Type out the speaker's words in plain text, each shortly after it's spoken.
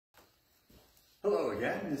Hello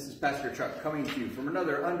again, this is Pastor Chuck coming to you from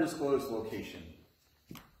another undisclosed location.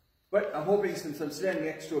 But I'm hoping, since I'm standing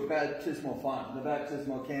next to a baptismal font, the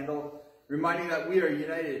baptismal candle, reminding that we are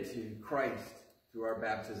united to Christ through our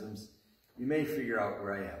baptisms, you may figure out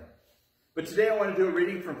where I am. But today I want to do a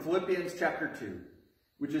reading from Philippians chapter 2,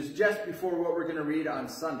 which is just before what we're going to read on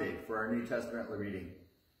Sunday for our New Testament reading.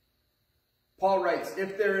 Paul writes,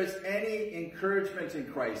 "If there is any encouragement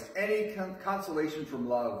in Christ, any consolation from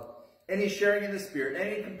love, any sharing in the Spirit,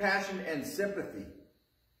 any compassion and sympathy,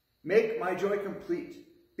 make my joy complete.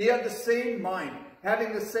 Be of the same mind,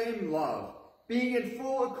 having the same love, being in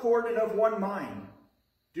full accord and of one mind.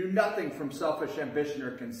 Do nothing from selfish ambition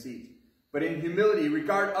or conceit, but in humility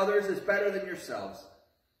regard others as better than yourselves.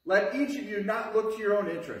 Let each of you not look to your own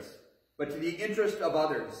interest, but to the interest of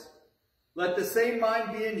others. Let the same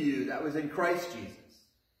mind be in you that was in Christ Jesus."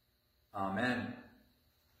 Amen.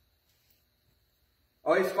 I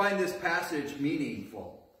always find this passage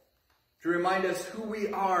meaningful to remind us who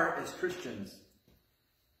we are as Christians.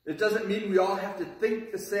 It doesn't mean we all have to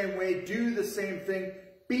think the same way, do the same thing,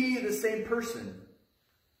 be the same person.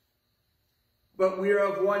 But we are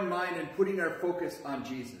of one mind in putting our focus on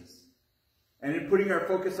Jesus. And in putting our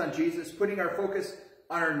focus on Jesus, putting our focus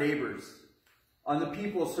on our neighbors, on the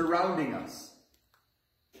people surrounding us,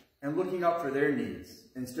 and looking out for their needs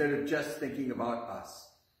instead of just thinking about us.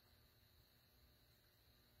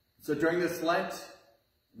 So during this Lent,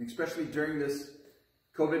 and especially during this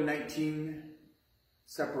COVID-19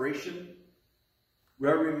 separation, we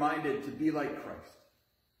are reminded to be like Christ.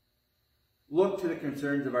 Look to the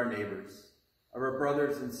concerns of our neighbors, of our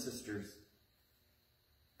brothers and sisters,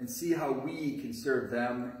 and see how we can serve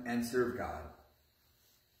them and serve God.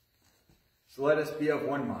 So let us be of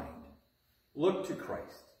one mind. Look to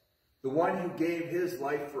Christ, the one who gave his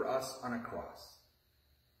life for us on a cross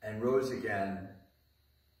and rose again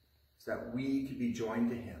so that we could be joined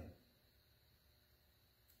to him.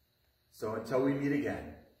 So until we meet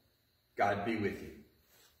again, God be with you.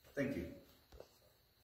 Thank you.